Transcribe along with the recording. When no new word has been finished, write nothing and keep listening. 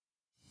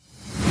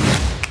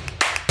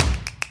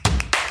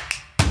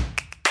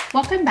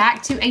Welcome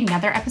back to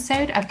another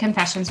episode of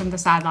Confessions from the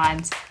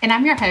Sidelines, and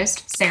I'm your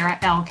host, Sarah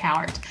L.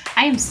 Cowart.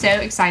 I am so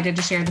excited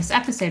to share this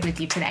episode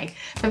with you today,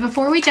 but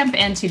before we jump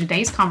into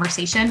today's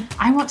conversation,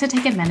 I want to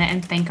take a minute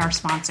and thank our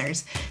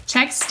sponsors.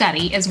 Chegg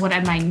Study is one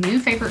of my new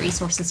favorite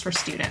resources for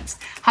students.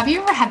 Have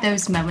you ever had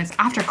those moments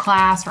after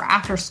class or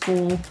after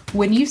school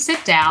when you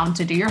sit down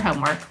to do your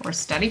homework or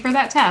study for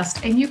that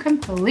test and you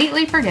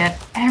completely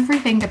forget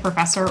everything the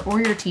professor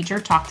or your teacher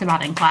talked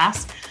about in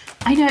class?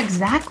 I know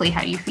exactly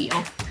how you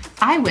feel.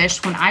 I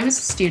wish when I was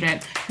a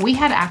student, we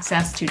had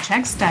access to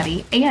Chegg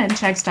Study and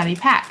Chegg Study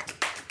Pack.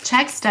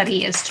 Chegg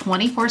Study is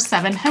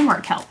 24/7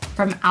 homework help.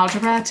 From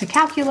algebra to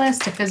calculus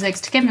to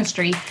physics to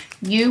chemistry,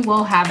 you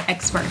will have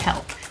expert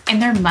help. And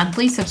their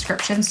monthly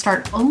subscriptions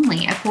start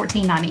only at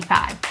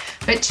 $14.95.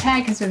 But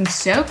Chegg has been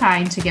so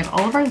kind to give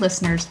all of our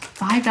listeners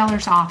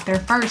 $5 off their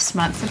first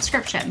month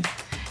subscription.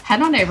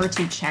 Head on over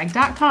to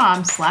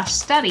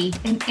chegg.com/study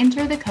and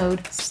enter the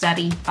code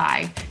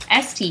STUDY5,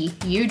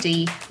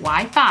 STUDY5,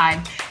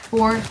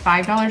 for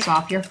 $5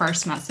 off your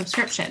first month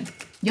subscription.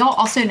 Y'all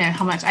also know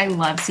how much I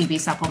love CB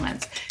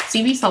Supplements.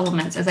 CB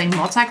Supplements is a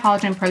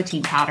multi-collagen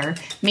protein powder,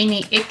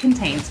 meaning it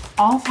contains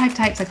all 5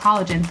 types of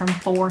collagen from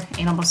 4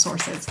 animal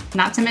sources.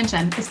 Not to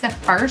mention, it's the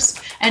first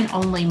and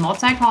only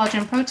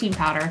multi-collagen protein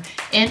powder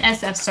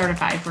NSF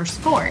certified for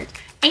sport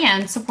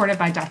and supported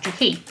by Dr.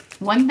 K.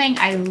 One thing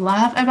I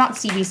love about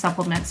CB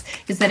Supplements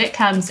is that it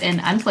comes in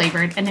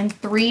unflavored and in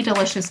 3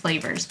 delicious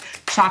flavors: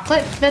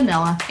 chocolate,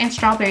 vanilla, and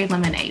strawberry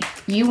lemonade.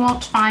 You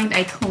won't find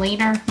a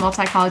cleaner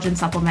multi-collagen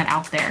supplement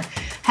out there.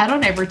 Head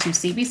on over to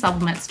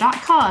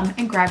cbsupplements.com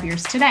and grab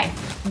yours today.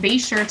 Be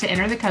sure to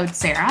enter the code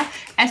SARAH,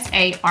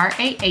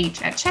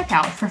 SARAH, at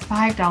checkout for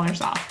 $5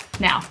 off.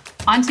 Now,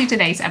 on to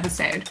today's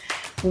episode.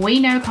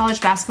 We know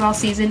college basketball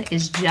season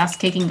is just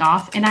kicking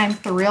off, and I'm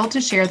thrilled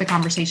to share the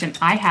conversation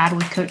I had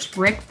with Coach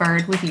Rick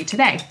Byrd with you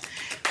today.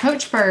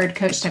 Coach Byrd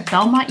coached at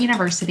Belmont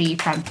University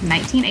from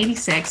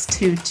 1986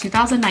 to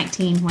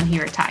 2019 when he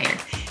retired.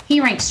 He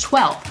ranks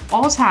 12th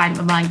all-time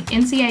among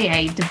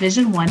NCAA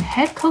Division I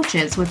head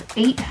coaches with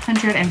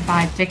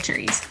 805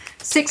 victories.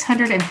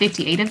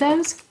 658 of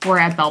those were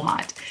at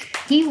Belmont.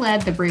 He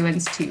led the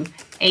Bruins to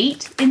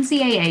 8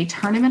 NCAA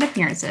tournament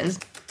appearances,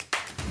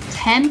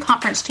 10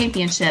 conference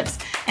championships,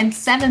 and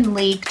 7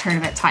 league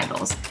tournament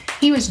titles.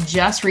 He was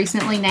just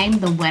recently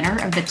named the winner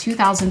of the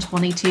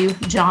 2022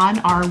 John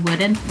R.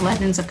 Wooden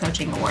Legends of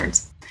Coaching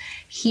Awards.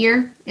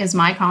 Here is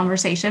my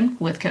conversation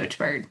with Coach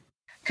Byrd.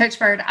 Coach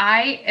Byrd,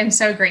 I am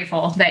so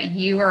grateful that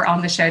you are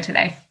on the show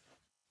today.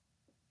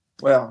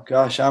 Well,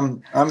 gosh,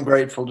 I'm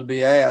grateful to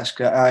be asked.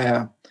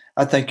 I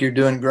think you're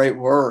doing great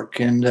work,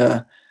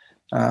 and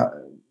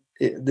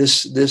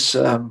this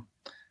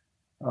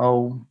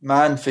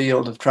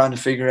minefield of trying to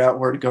figure out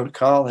where to go to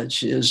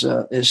college is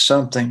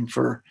something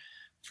for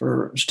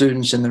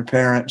students and their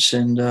parents,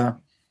 and of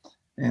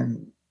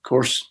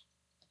course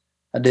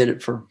I did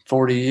it for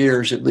 40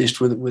 years at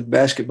least with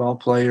basketball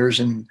players,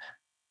 and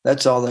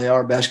that's all they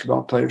are,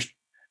 basketball players,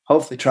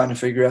 hopefully trying to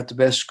figure out the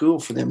best school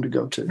for them to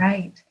go to.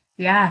 Right.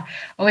 Yeah.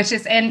 Well, it's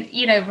just, and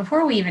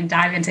before we even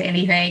dive into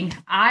anything,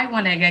 I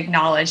want to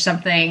acknowledge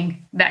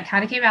something that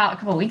kind of came out a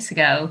couple of weeks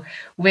ago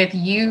with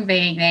you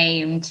being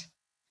named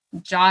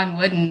John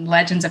Wooden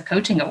Legends of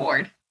Coaching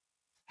Award.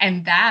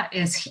 And that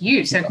is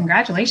huge. So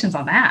congratulations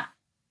on that.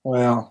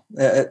 Well,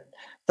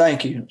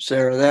 thank you,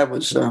 Sarah. That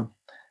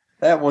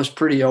was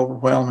pretty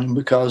overwhelming,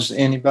 because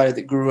anybody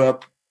that grew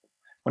up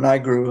when I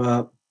grew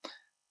up,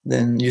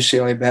 then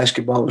UCLA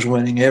basketball was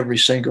winning every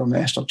single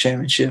national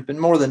championship. And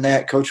more than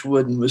that, Coach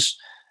Wooden was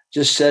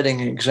just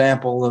setting an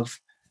example of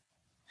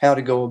how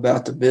to go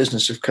about the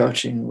business of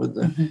coaching with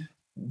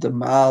the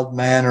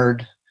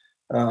mild-mannered,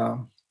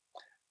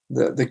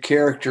 the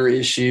character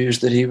issues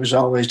that he was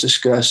always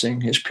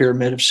discussing, his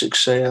pyramid of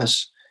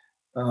success.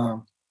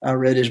 I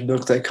read his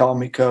book, They Call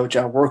Me Coach.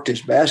 I worked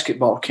his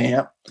basketball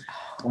camp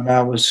when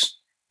I was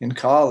in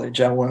college.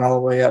 I went all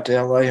the way out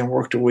to LA and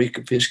worked a week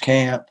of his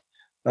camp.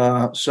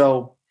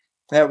 So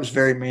that was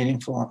very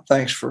meaningful.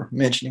 Thanks for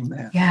mentioning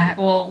that. Yeah,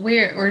 well,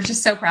 we're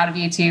just so proud of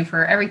you too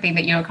for everything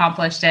that you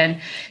accomplished.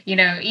 And,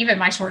 even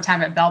my short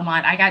time at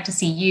Belmont, I got to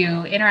see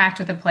you interact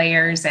with the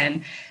players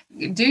and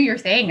do your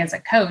thing as a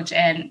coach.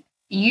 And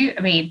you're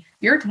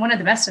one of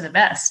the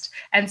best.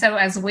 And so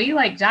as we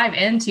dive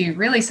into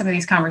really some of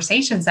these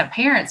conversations that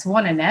parents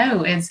want to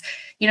know is,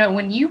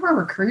 when you were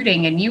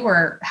recruiting and you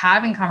were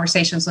having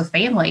conversations with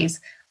families,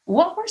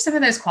 what were some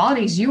of those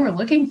qualities you were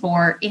looking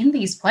for in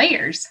these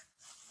players?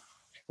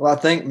 Well, I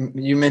think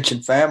you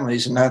mentioned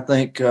families, and I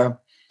think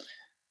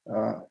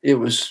it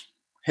was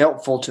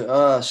helpful to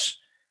us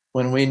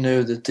when we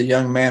knew that the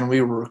young man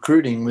we were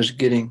recruiting was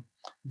getting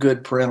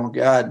good parental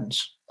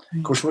guidance.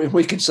 Of course,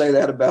 we can say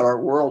that about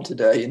our world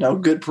today.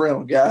 Good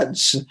parental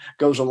guidance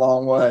goes a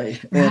long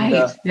way.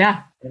 Right.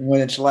 And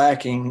when it's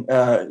lacking,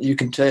 you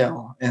can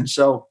tell. And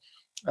so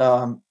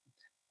I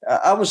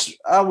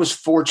was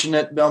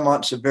fortunate.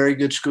 Belmont's a very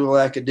good school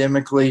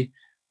academically.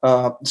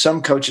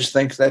 Some coaches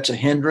think that's a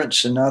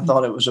hindrance, and I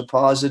thought it was a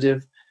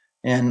positive.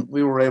 And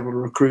we were able to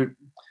recruit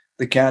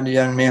the kind of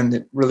young men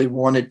that really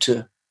wanted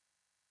to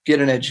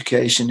get an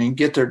education and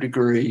get their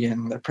degree,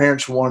 and their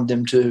parents wanted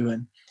them to.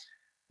 And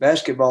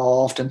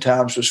basketball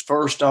oftentimes was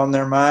first on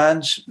their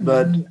minds,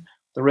 but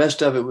the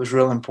rest of it was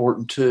real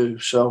important too.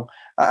 So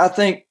I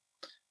think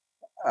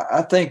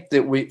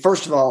that we,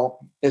 first of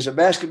all, as a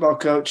basketball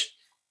coach,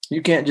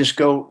 you can't just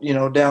go,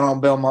 down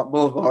on Belmont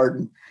Boulevard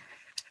and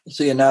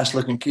see a nice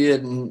looking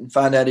kid and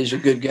find out he's a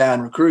good guy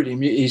and recruit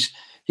him.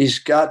 He's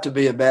got to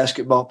be a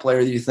basketball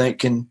player that you think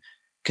can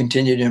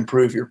continue to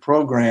improve your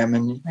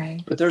program.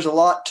 But there's a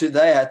lot to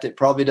that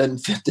probably doesn't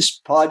fit this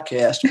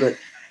podcast, but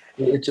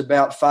it's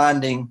about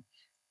finding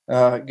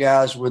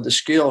guys with the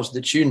skills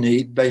that you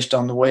need based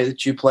on the way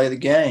that you play the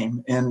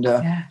game. And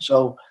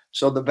so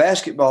the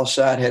basketball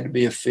side had to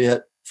be a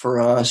fit for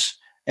us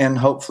and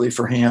hopefully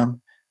for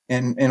him.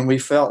 And we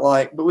felt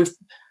like,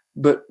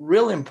 but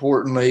real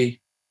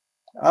importantly,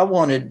 I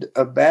wanted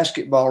a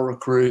basketball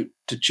recruit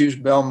to choose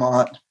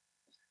Belmont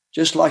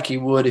just like he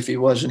would if he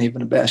wasn't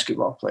even a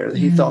basketball player.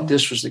 He thought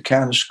this was the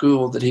kind of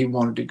school that he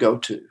wanted to go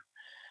to.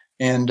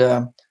 And,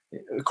 of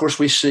course,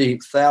 we see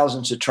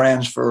thousands of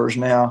transfers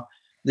now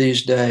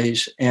these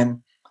days.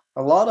 And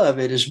a lot of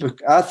it is,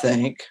 I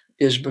think,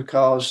 is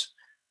because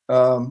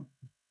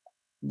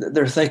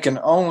they're thinking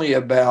only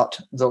about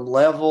the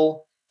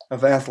level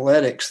of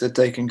athletics that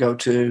they can go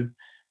to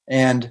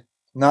and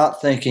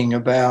not thinking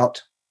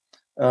about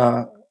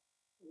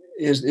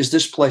is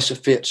this place a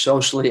fit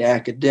socially,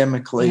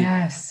 academically,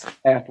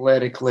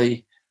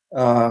 athletically.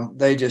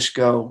 They just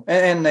go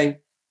and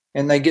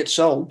they get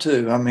sold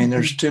too. I mean,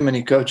 there's too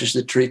many coaches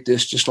that treat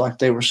this just like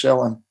they were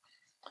selling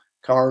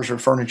cars or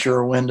furniture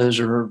or windows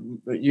or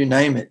you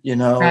name it,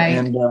 Right.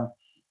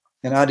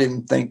 And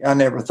I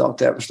never thought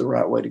that was the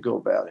right way to go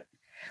about it.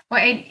 Well,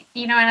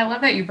 and I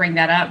love that you bring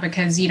that up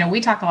because, we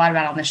talk a lot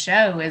about on the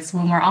show is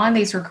when we're on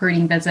these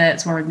recruiting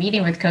visits, when we're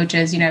meeting with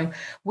coaches,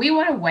 we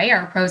want to weigh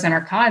our pros and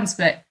our cons,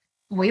 but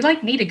we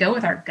need to go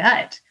with our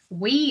gut.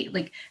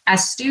 We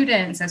as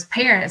students, as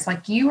parents,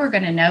 you are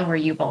going to know where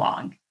you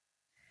belong.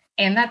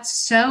 And that's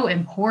so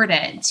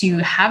important to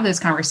have those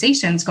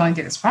conversations going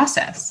through this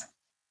process.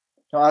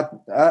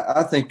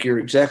 I think you're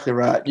exactly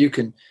right. You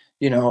can,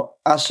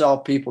 I saw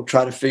people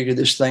try to figure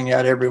this thing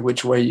out every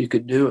which way you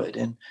could do it.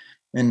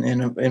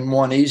 And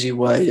one easy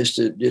way is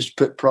to just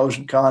put pros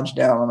and cons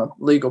down on a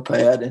legal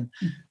pad and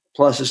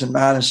pluses and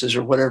minuses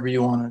or whatever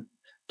you want to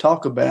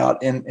talk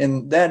about.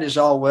 And that is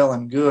all well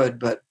and good.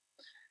 But,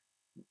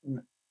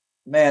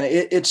 man,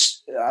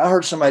 I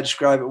heard somebody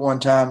describe it one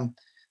time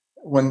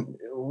when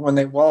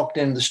they walked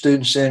into the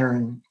student center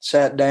and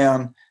sat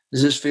down.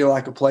 Does this feel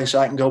like a place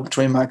I can go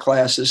between my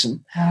classes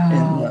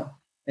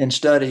and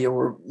study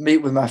or meet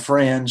with my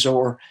friends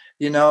or,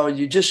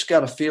 you just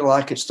got to feel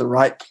like it's the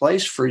right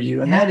place for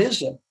you. And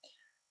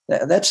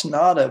that's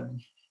not a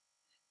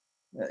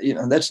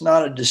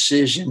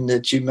decision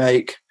that you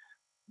make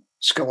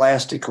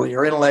scholastically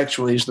or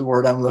intellectually is the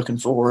word I'm looking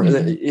for.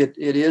 It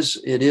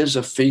is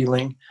a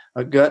feeling,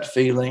 a gut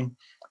feeling.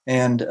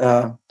 And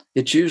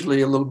it's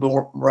usually a little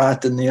more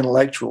right than the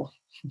intellectual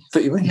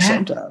feeling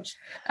sometimes.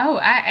 Oh,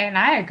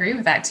 I agree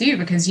with that too,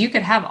 because you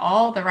could have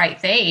all the right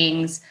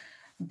things,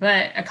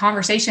 but a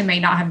conversation may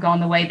not have gone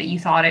the way that you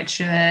thought it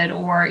should,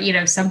 or,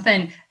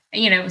 something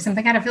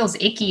kind of feels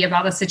icky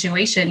about the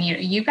situation.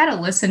 You've got to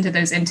listen to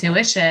those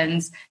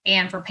intuitions.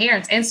 And for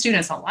parents and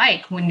students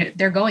alike, when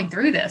they're going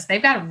through this,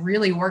 they've got to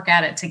really work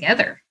at it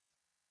together.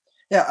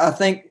 Yeah, I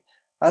think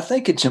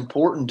it's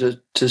important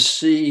to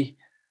see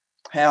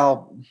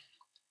how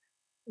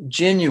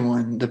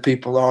genuine the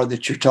people are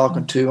that you're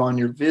talking to on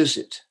your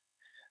visit.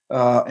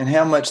 And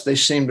how much they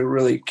seem to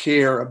really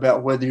care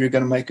about whether you're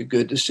going to make a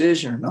good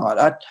decision or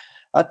not.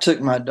 I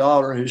took my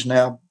daughter, who's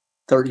now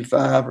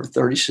 35 or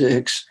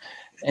 36,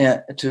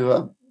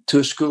 to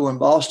a school in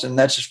Boston.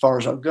 That's as far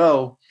as I'll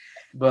go.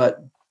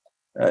 But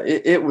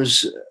it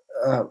was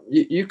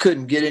you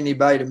couldn't get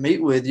anybody to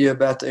meet with you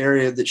about the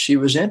area that she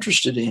was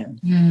interested in.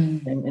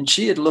 And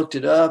she had looked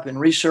it up and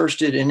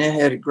researched it, and it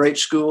had a great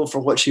school for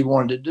what she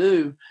wanted to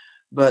do.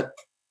 But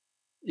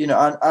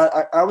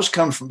I was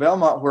coming from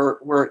Belmont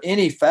where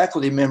any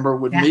faculty member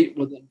would meet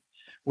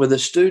with a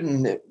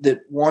student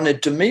that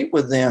wanted to meet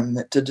with them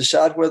to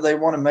decide whether they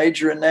want to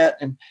major in that.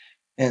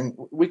 And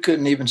we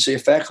couldn't even see a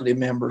faculty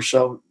member.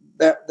 So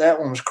that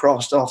one was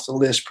crossed off the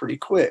list pretty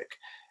quick.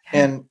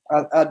 And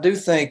I do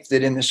think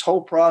that in this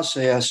whole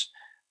process,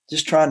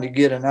 just trying to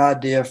get an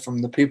idea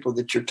from the people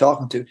that you're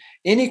talking to,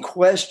 any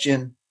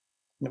question,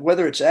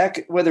 whether it's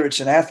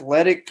an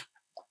athletic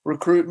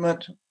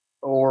recruitment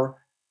or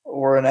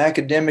an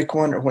academic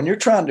one, or when you're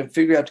trying to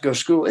figure out to go to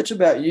school, it's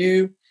about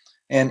you,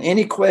 and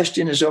any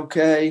question is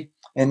okay.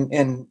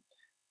 And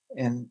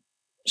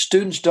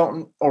students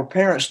or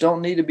parents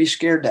don't need to be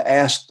scared to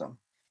ask them.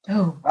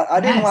 I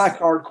didn't like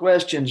hard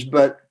questions,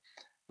 but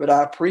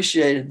I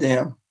appreciated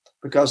them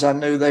because I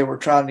knew they were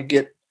trying to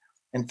get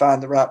and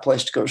find the right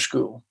place to go to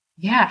school.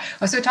 Yeah.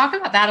 Well, so talk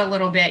about that a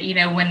little bit,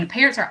 when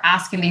parents are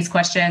asking these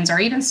questions or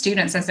even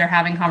students as they're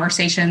having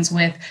conversations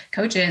with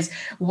coaches,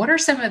 what are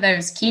some of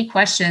those key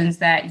questions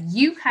that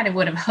you kind of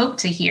would have hoped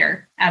to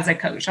hear as a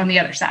coach on the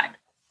other side?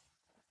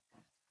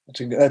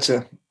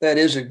 That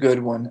is a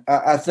good one.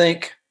 I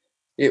think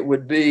it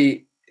would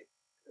be,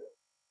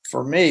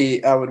 for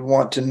me, I would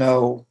want to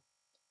know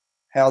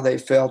how they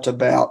felt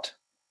about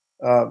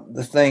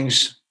the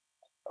things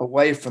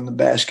away from the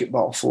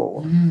basketball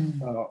floor.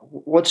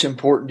 What's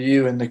important to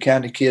you and the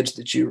kind of kids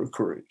that you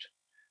recruit?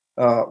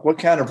 What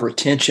kind of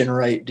retention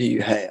rate do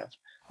you have?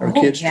 Are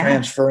kids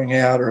transferring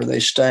out, or are they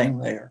staying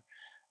there?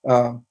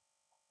 Or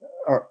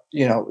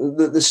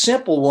the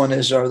simple one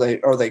is, are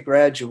they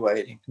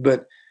graduating?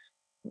 But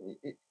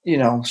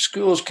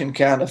schools can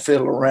kind of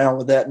fiddle around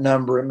with that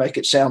number and make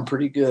it sound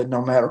pretty good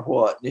no matter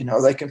what.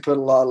 They can put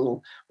a lot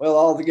of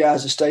all the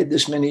guys that stayed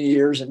this many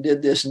years and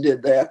did this and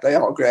did that, they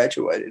all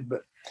graduated.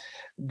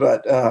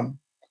 But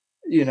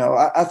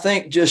I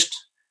think just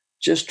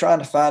trying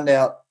to find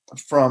out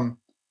from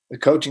the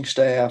coaching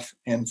staff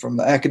and from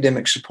the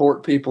academic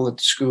support people at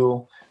the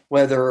school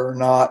whether or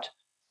not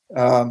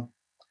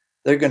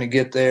they're going to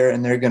get there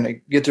and they're going to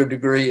get their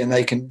degree and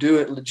they can do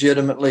it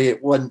legitimately.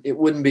 It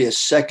wouldn't be a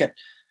second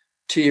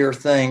tier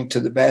thing to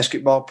the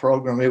basketball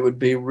program. It would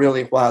be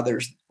really why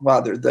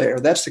they're there.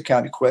 That's the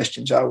kind of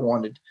questions I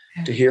wanted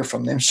to hear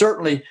from them.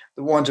 Certainly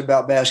the ones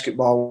about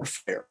basketball were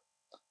fair.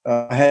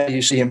 How do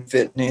you see him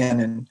fitting in,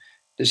 and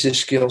does his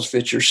skills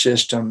fit your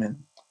system,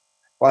 and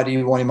why do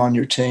you want him on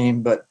your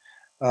team? But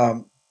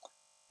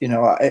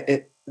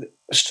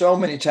so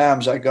many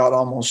times I got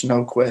almost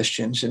no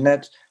questions, and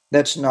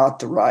that's not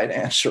the right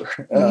answer.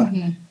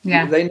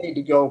 They need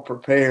to go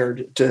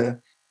prepared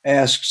to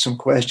ask some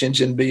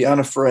questions and be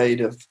unafraid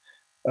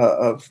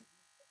to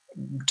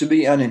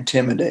be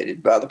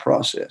unintimidated by the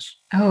process.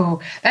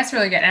 Oh, that's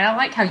really good. And I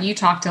like how you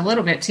talked a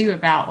little bit too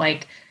about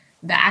like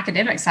the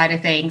academic side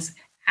of things,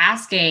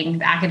 asking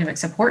the academic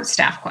support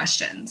staff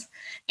questions.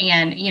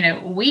 And,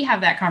 we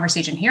have that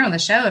conversation here on the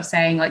show of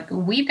saying, like,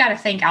 we've got to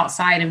think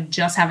outside of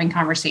just having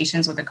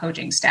conversations with the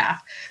coaching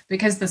staff,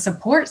 because the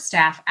support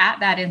staff at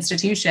that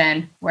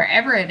institution,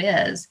 wherever it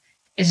is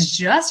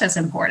just as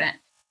important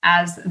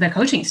as the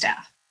coaching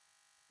staff.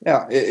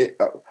 Yeah,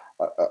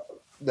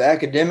 the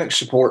academic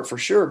support for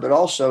sure, but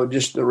also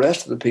just the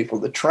rest of the people,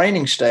 the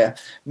training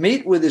staff.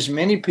 Meet with as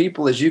many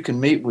people as you can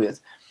meet with.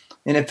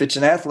 And if it's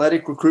an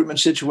athletic recruitment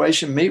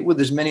situation, meet with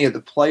as many of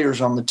the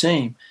players on the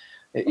team.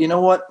 You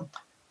know what?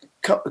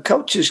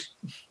 Coaches,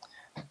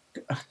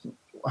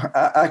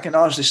 I can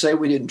honestly say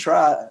we didn't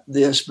try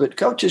this, but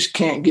coaches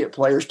can't get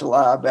players to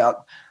lie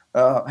about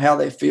how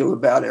they feel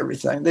about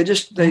everything. They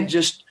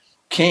just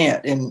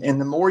can't.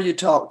 And the more you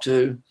talk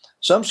to,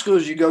 some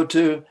schools you go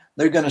to,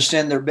 they're going to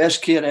send their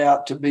best kid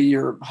out to be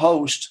your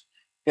host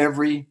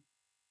every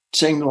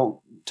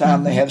single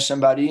time they have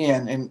somebody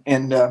in.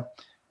 And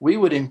we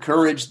would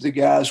encourage the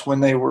guys when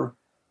they were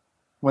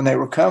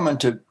coming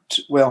to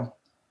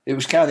it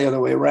was kind of the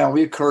other way around.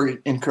 We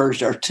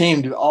encouraged our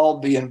team to all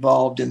be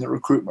involved in the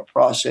recruitment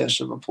process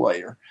of a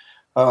player,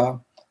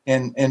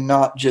 and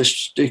not just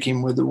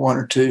sticking with the one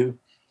or two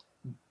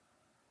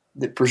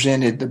that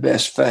presented the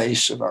best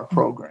face of our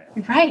program.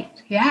 Right.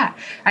 Yeah.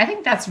 I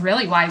think that's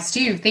really wise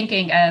too,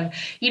 thinking of,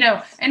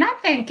 and I'm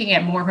thinking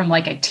it more from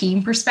like a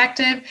team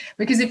perspective,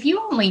 because if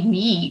you only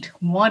need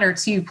one or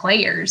two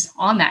players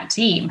on that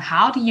team,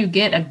 how do you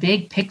get a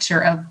big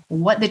picture of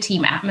what the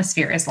team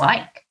atmosphere is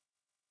like?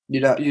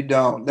 You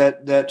don't.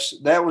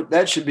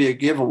 That should be a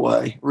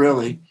giveaway,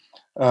 really,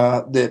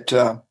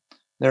 that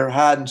they're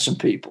hiding some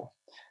people,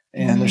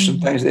 and there's some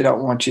things they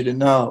don't want you to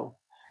know.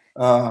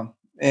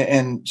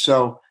 And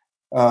so,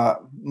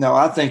 no,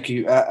 I think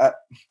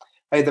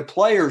the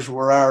players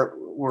were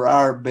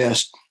our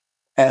best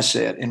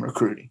asset in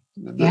recruiting.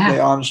 They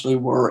honestly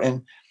were,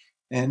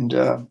 and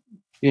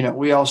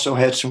we also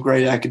had some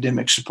great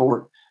academic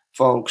support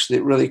folks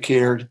that really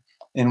cared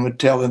and would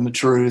tell them the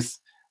truth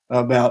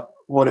about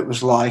what it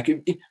was like.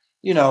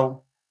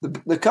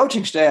 The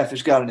coaching staff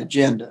has got an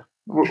agenda.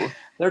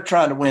 They're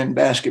trying to win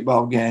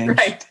basketball games,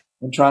 right,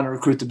 and trying to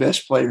recruit the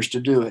best players to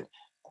do it.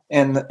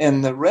 And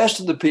the rest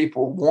of the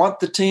people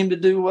want the team to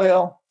do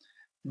well,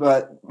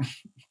 but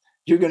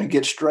you're going to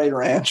get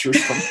straighter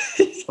answers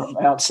from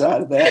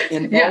outside of that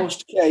in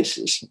most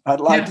cases.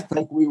 I'd like to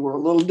think we were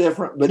a little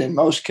different, but in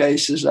most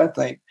cases, I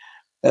think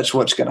that's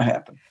what's going to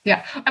happen.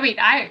 Yeah. I mean,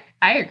 I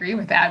agree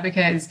with that,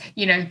 because,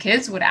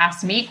 kids would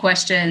ask me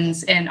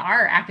questions in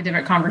our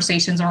academic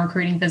conversations or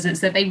recruiting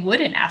visits that they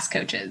wouldn't ask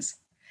coaches.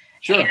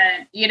 Sure.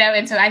 And,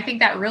 and so I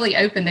think that really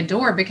opened the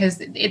door, because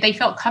they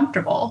felt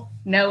comfortable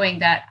knowing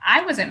that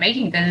I wasn't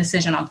making the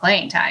decision on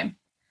playing time.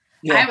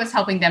 Yeah. I was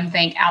helping them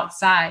think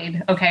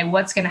outside, okay,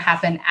 what's going to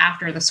happen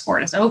after the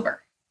sport is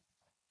over?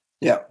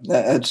 Yeah.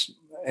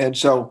 And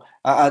so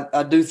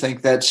I do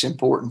think that's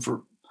important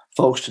for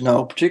folks to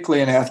know,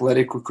 particularly in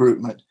athletic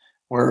recruitment,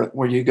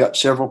 where you got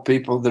several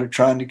people that are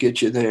trying to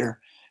get you there,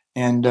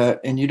 and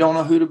you don't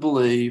know who to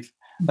believe.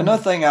 Mm-hmm.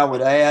 Another thing I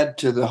would add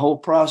to the whole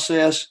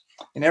process,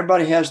 and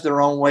everybody has their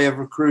own way of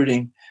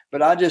recruiting,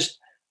 but I just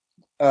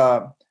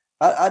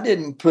I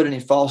didn't put any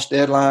false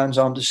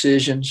deadlines on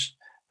decisions.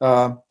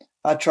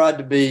 I tried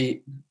to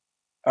be.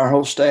 Our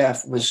whole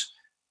staff was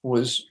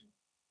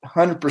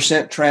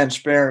 100%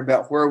 transparent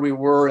about where we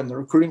were in the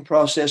recruiting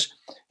process.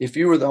 If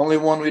you were the only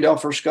one we'd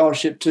offer a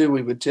scholarship to,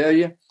 we would tell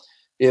you.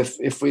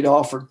 If we'd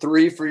offered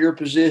 3 for your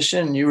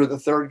position and you were the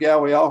third guy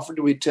we offered,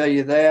 we'd tell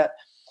you that.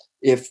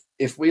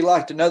 If we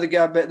liked another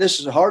guy better, this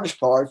is the hardest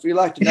part. If we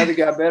liked another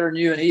guy better than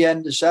you and he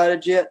hadn't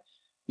decided yet,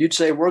 you'd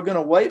say, we're going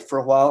to wait for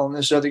a while on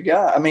this other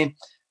guy. I mean,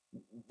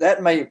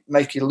 that may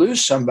make you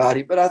lose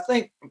somebody, but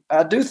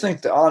I do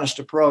think the honest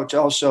approach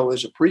also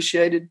is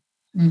appreciated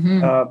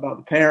by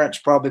the parents,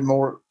 probably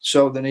more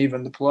so than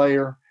even the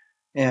player.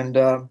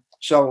 And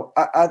so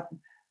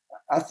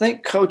I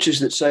think coaches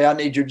that say, I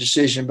need your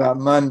decision by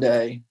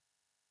Monday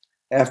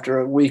after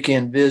a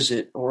weekend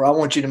visit, or I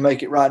want you to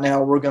make it right now,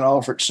 or we're going to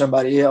offer it to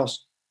somebody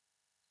else.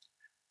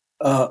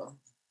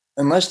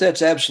 Unless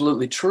that's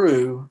absolutely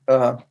true,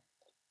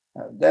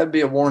 that'd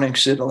be a warning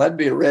signal. That'd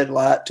be a red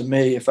light to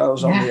me if I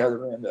was on the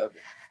other end of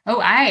it.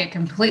 Oh, I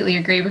completely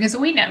agree, because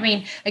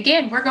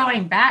again, we're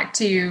going back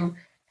to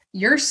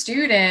your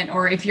student,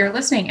 or if you're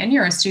listening and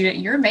you're a student,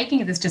 you're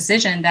making this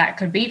decision that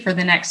could be for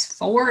the next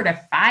 4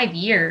 to 5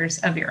 years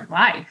of your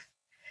life.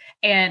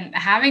 And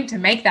having to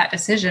make that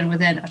decision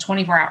within a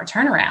 24-hour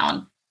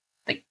turnaround,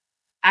 like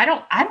I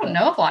don't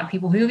know of a lot of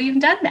people who have even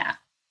done that.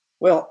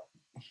 Well,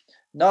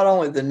 not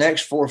only the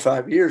next 4 or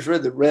 5 years,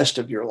 really the rest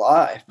of your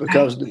life,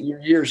 because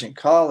your years in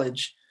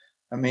college,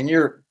 I mean,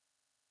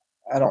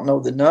 I don't know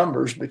the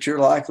numbers, but you're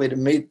likely to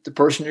meet the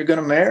person you're going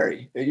to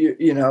marry.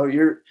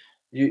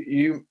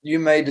 You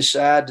may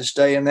decide to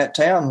stay in that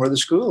town where the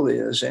school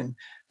is, and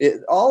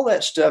all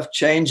that stuff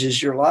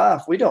changes your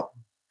life.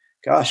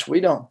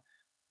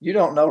 You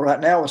don't know right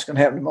now what's going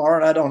to happen tomorrow,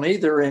 and I don't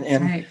either.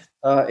 And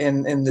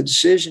the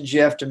decisions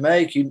you have to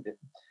make,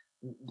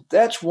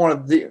 that's one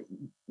of the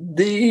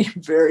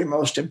very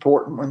most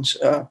important ones.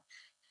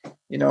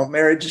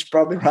 Marriage is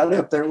probably right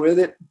up there with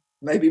it,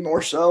 maybe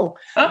more so.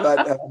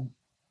 But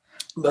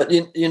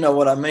you know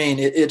what I mean.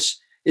 It's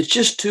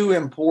just too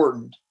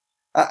important.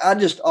 I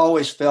just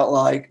always felt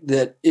like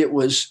that it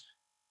was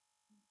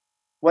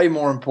way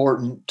more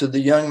important to the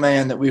young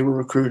man that we were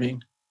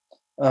recruiting,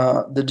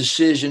 the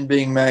decision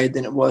being made,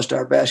 than it was to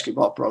our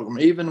basketball program.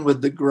 Even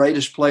with the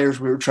greatest players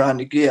we were trying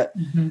to get,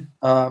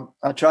 I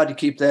tried to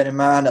keep that in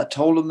mind. I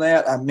told them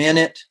that. I meant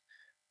it.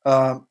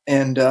 And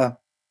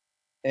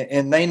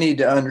they need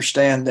to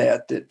understand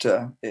that.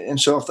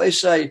 And so if they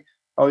say,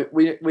 "Oh,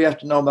 we have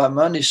to know by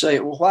Monday," say,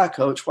 "Well, why,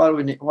 Coach? Why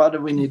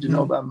do we need to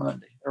know by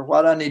Monday? Or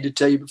why do I need to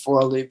tell you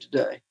before I leave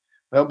today?"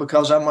 "Well,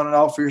 because I'm going to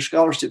offer your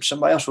scholarship to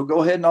somebody else." "Well,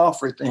 go ahead and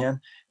offer it then.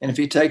 And if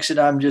he takes it,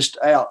 I'm just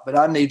out. But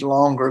I need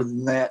longer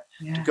than that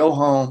to go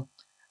home."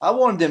 I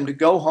wanted them to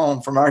go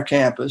home from our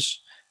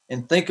campus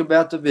and think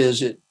about the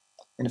visit.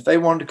 And if they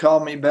wanted to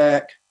call me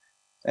back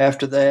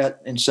after that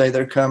and say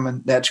they're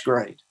coming, that's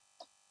great.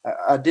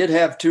 I did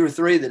have 2 or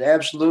 3 that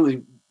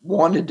absolutely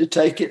wanted to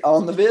take it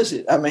on the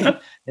visit. I mean,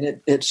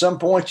 and at some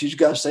point you've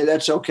got to say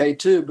that's okay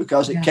too,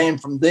 because it came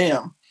from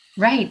them.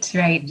 Right.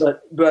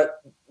 But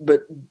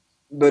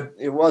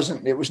it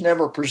wasn't. It was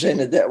never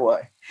presented that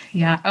way.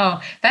 Yeah.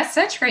 Oh, that's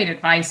such great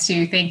advice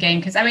too, thinking,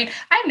 because I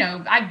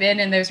know I've been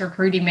in those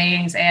recruiting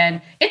meetings,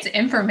 and it's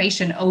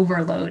information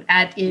overload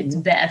at its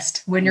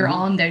best when you're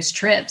on those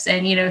trips,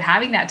 and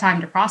having that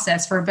time to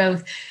process for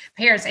both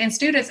parents and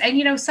students.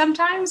 And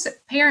sometimes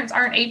parents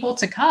aren't able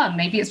to come.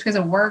 Maybe it's because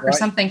of work or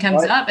something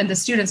comes up, and the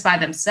students by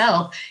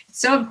themselves. It's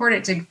so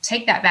important to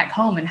take that back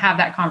home and have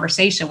that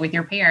conversation with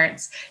your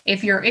parents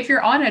if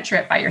you're on a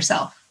trip by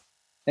yourself.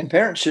 And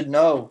parents should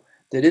know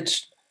that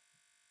it's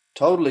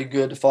totally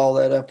good to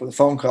follow that up with a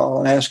phone call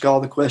and ask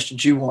all the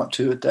questions you want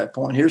to at that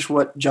point. "Here's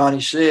what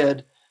Johnny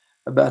said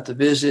about the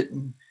visit,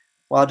 and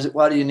why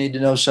do you need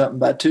to know something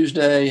by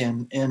Tuesday?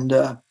 And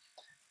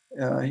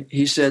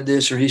he said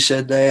this or he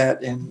said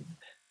that." And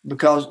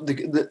because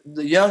the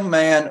young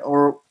man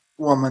or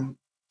woman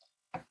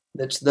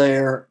that's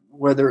there,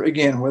 whether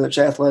it's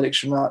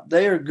athletics or not,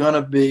 they are going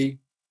to be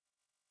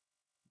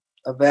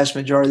a vast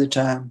majority of the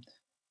time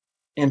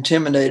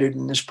intimidated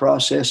in this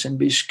process and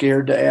be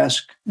scared to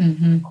ask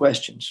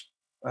questions.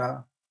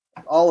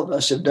 All of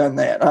us have done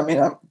that. I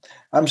mean,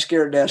 I'm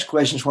scared to ask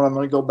questions when I'm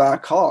going to go buy a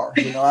car.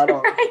 I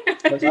don't,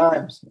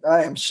 because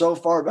I am so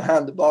far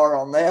behind the bar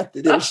on that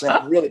it'll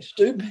sound really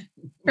stupid.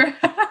 And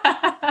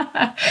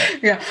I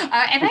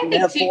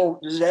think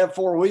does it have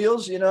 4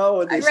 wheels?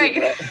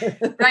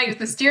 Right, with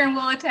the steering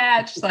wheel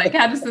attached. Like,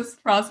 how does this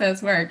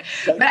process work?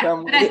 But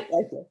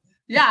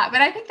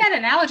I think that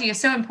analogy is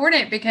so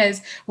important,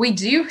 because we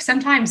do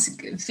sometimes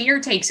fear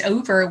takes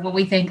over when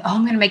we think, "Oh,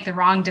 I'm going to make the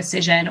wrong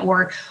decision,"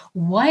 or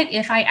 "What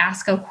if I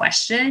ask a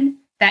question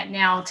that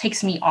now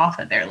takes me off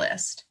of their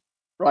list?"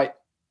 Right.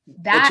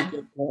 That's a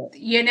good point.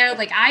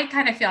 I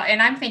kind of feel,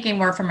 and I'm thinking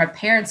more from a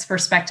parent's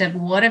perspective.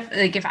 What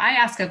if I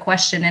ask a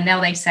question and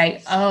now they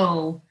say,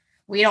 "Oh,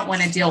 we don't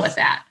want to deal with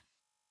that."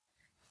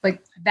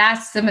 Like,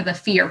 that's some of the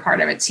fear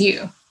part of it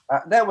too.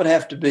 That would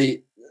have to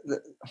be.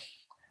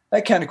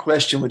 That kind of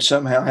question would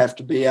somehow have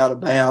to be out of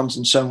bounds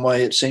in some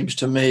way, it seems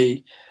to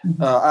me.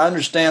 I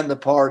understand the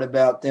part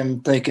about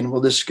them thinking,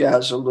 "Well, this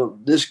guy's a little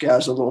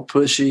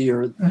pushy,"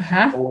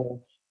 or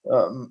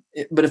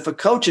But if a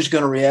coach is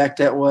going to react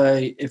that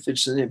way, if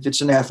it's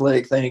an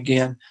athletic thing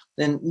again,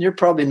 then you're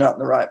probably not in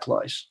the right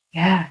place.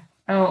 Yeah.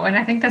 Oh, and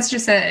I think that's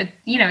just a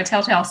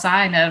telltale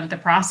sign of the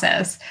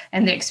process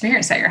and the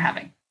experience that you're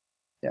having.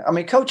 Yeah. I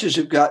mean, coaches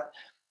have got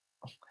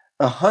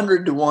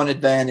 100-to-1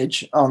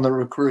 advantage on the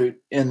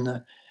recruit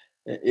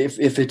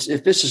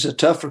if this is a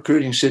tough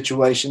recruiting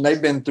situation.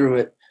 They've been through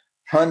it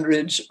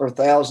hundreds or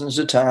thousands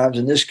of times,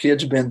 and this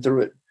kid's been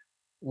through it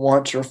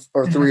once or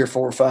three or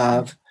four or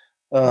five.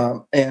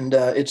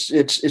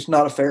 It's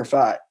not a fair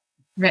fight.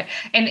 Right.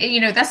 And,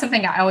 that's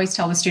something I always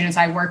tell the students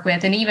I work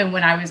with. And even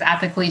when I was at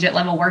the collegiate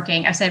level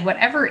working, I said,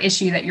 whatever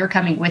issue that you're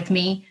coming with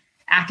me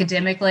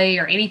academically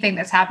or anything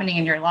that's happening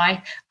in your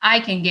life, I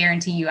can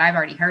guarantee you I've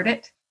already heard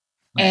it.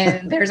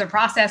 And there's a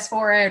process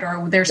for it,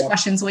 or there's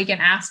questions we can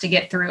ask to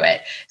get through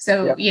it.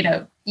 So,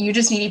 you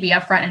just need to be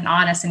upfront and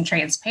honest and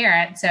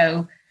transparent.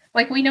 So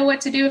we know what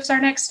to do if it's our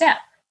next step.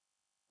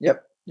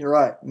 Yep. You're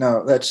right.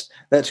 No,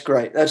 that's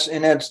great.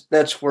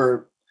 That's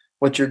where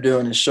what you're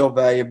doing is so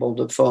valuable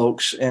to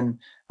folks. And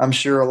I'm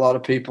sure a lot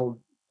of people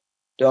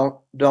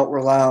don't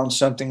rely on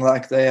something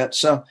like that.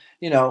 So,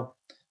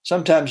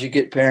 sometimes you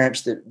get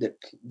parents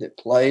that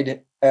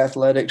played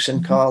athletics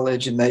in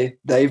college and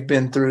they've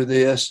been through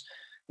this.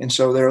 And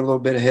so they're a little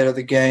bit ahead of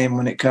the game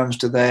when it comes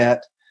to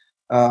that.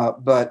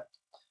 But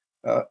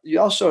you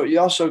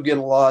also get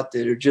a lot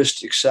that are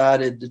just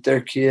excited that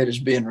their kid is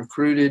being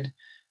recruited.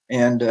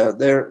 And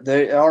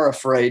they are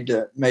afraid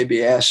to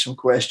maybe ask some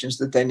questions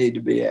that they need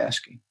to be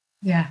asking.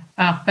 Yeah.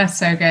 Oh, that's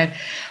so good.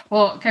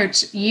 Well,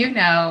 Coach,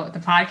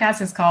 the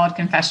podcast is called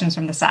Confessions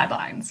from the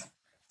Sidelines.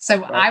 So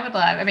right. I would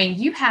love,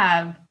 you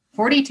have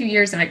 42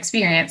 years of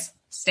experience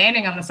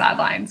standing on the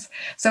sidelines.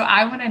 So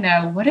I want to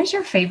know, what is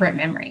your favorite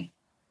memory?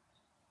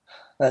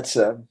 That's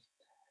a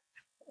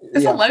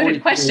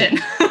loaded question.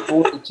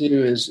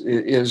 42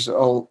 is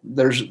old.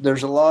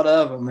 There's a lot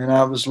of them, and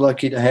I was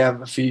lucky to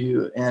have a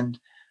few. And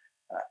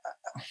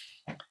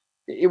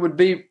it would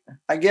be,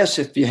 I guess,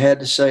 if you had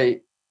to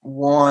say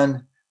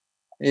one,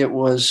 it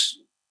was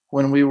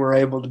when we were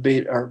able to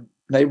beat our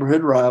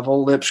neighborhood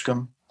rival,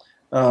 Lipscomb,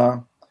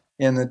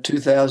 in the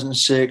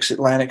 2006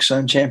 Atlantic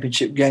Sun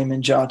Championship game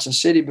in Johnson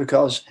City,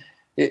 because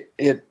it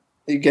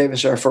gave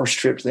us our first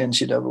trip to the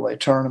NCAA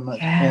tournament.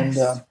 Yes.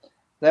 And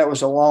that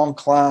was a long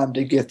climb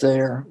to get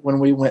there when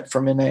we went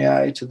from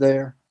NAIA to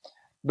there.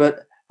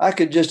 But I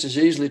could just as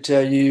easily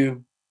tell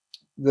you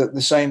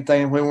the same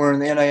thing when we were in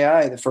the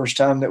NAIA, the first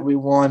time that we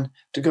won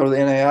to go to the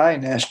NAIA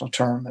national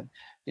tournament.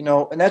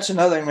 And that's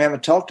another thing we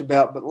haven't talked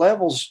about, but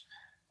levels.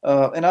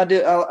 And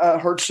I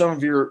heard some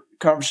of your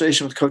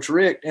conversation with Coach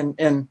Rick,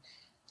 and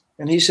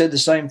he said the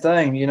same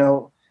thing.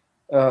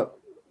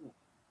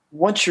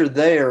 Once you're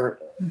there,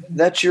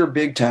 that's your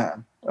big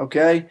time.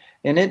 Okay.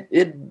 And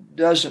it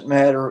doesn't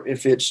matter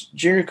if it's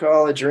junior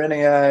college or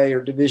NAIA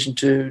or Division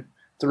II,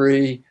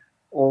 III,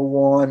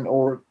 or I,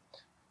 or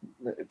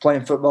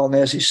playing football in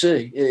the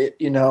SEC.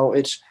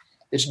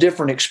 It's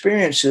different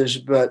experiences,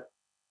 but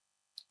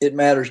it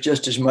matters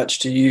just as much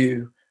to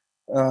you.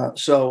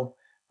 So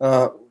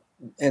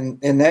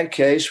in that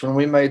case, when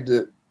we made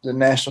the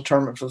national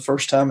tournament for the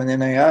first time in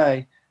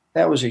NAIA,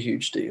 that was a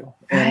huge deal.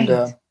 Right.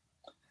 And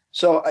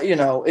so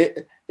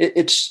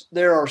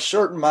there are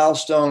certain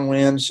milestone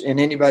wins in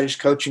anybody's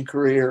coaching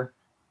career,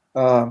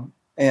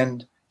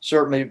 and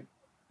certainly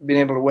being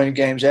able to win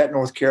games at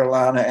North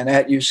Carolina and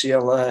at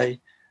UCLA.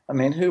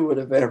 Who would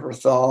have ever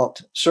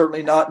thought?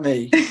 Certainly not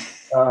me.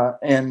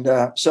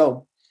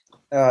 So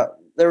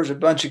there was a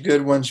bunch of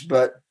good ones,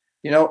 but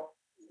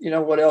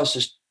what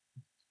else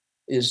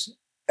is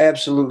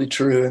absolutely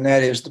true, and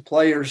that is the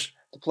players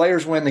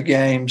win the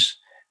games,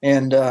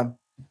 and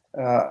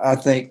I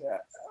think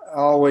I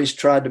always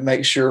tried to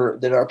make sure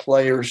that our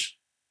players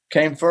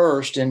came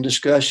first in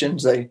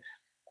discussions.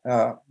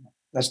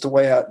 That's the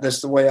way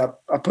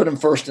I put them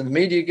first in the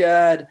media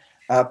guide.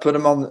 I put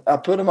them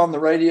on the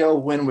radio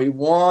when we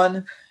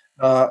won,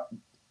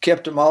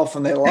 kept them off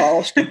when they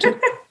lost, and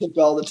took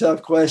all the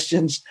tough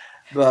questions.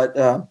 But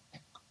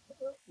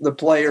the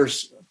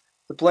players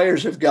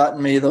have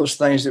gotten me those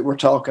things that we're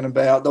talking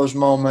about, those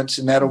moments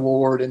and that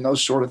award and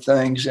those sort of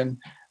things. And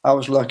I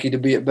was lucky to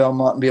be at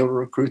Belmont and be able to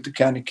recruit the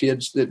kind of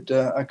kids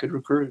that I could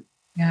recruit.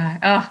 Yeah.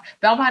 Oh,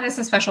 Belmont is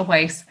a special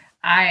place.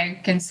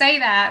 I can say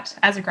that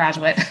as a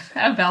graduate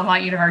of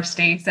Belmont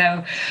University.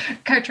 So,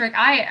 Coach Rick,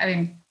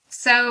 I'm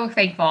so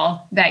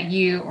thankful that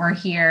you were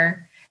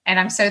here. And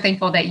I'm so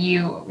thankful that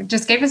you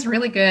just gave us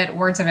really good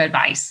words of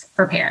advice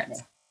for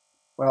parents.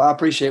 Well, I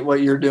appreciate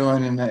what you're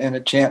doing and a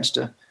chance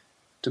to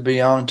be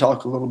on and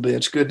talk a little bit.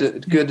 It's good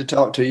to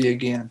talk to you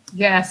again.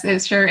 Yes,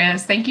 it sure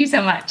is. Thank you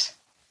so much.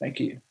 Thank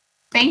you.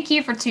 Thank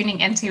you for tuning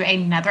into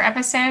another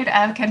episode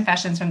of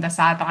Confessions from the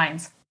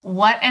Sidelines.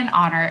 What an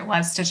honor it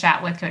was to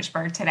chat with Coach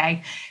Bird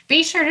today.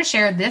 Be sure to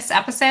share this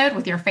episode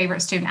with your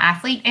favorite student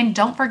athlete, and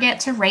don't forget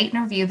to rate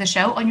and review the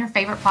show on your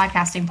favorite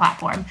podcasting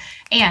platform.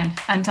 And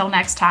until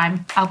next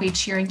time, I'll be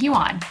cheering you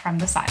on from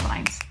the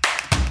sidelines.